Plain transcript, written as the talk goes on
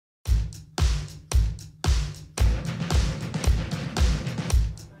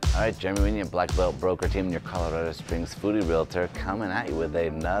Alright, Jeremy Winnie, Black Belt Broker Team, your Colorado Springs foodie realtor, coming at you with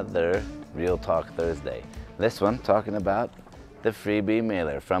another Real Talk Thursday. This one talking about the freebie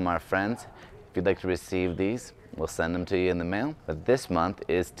mailer from our friends. If you'd like to receive these, we'll send them to you in the mail. But this month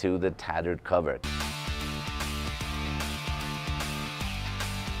is to the Tattered cover.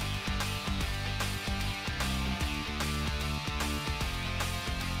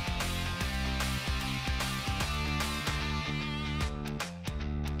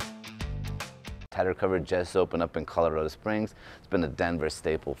 Tattered cover just opened up in Colorado Springs. It's been a Denver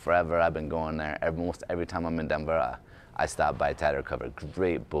staple forever. I've been going there almost every time I'm in Denver. I stop by Tattered cover.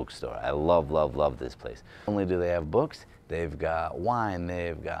 Great bookstore. I love this place. Not only do they have books, they've got wine,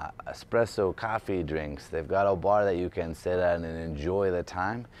 they've got espresso coffee drinks, they've got a bar that you can sit at and enjoy the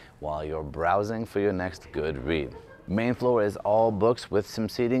time while you're browsing for your next good read. Main floor is all books with some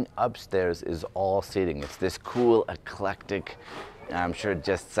seating. Upstairs is all seating. It's this cool, eclectic, I'm sure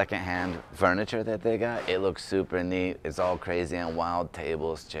just secondhand furniture that they got. It looks super neat. It's all crazy and wild.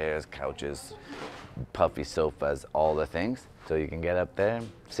 Tables, chairs, couches, puffy sofas, all the things. So you can get up there,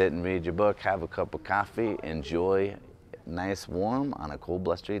 sit and read your book, have a cup of coffee, enjoy nice warm on a cold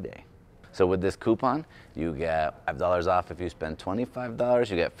blustery day. So with this coupon, you get $5 off if you spend $25.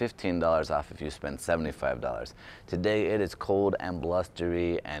 You get $15 off if you spend $75. Today it is cold and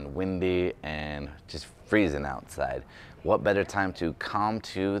blustery and windy and just freezing outside. What better time to come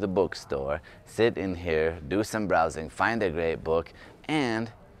to the bookstore, sit in here, do some browsing, find a great book, and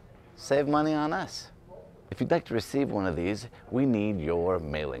save money on us. If you'd like to receive one of these, we need your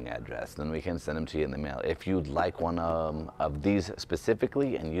mailing address. Then we can send them to you in the mail. If you'd like one of these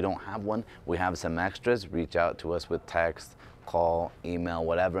specifically and you don't have one, we have some extras. Reach out to us with text, call, email,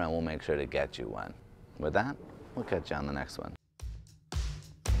 whatever, and we'll make sure to get you one. With that, we'll catch you on the next one.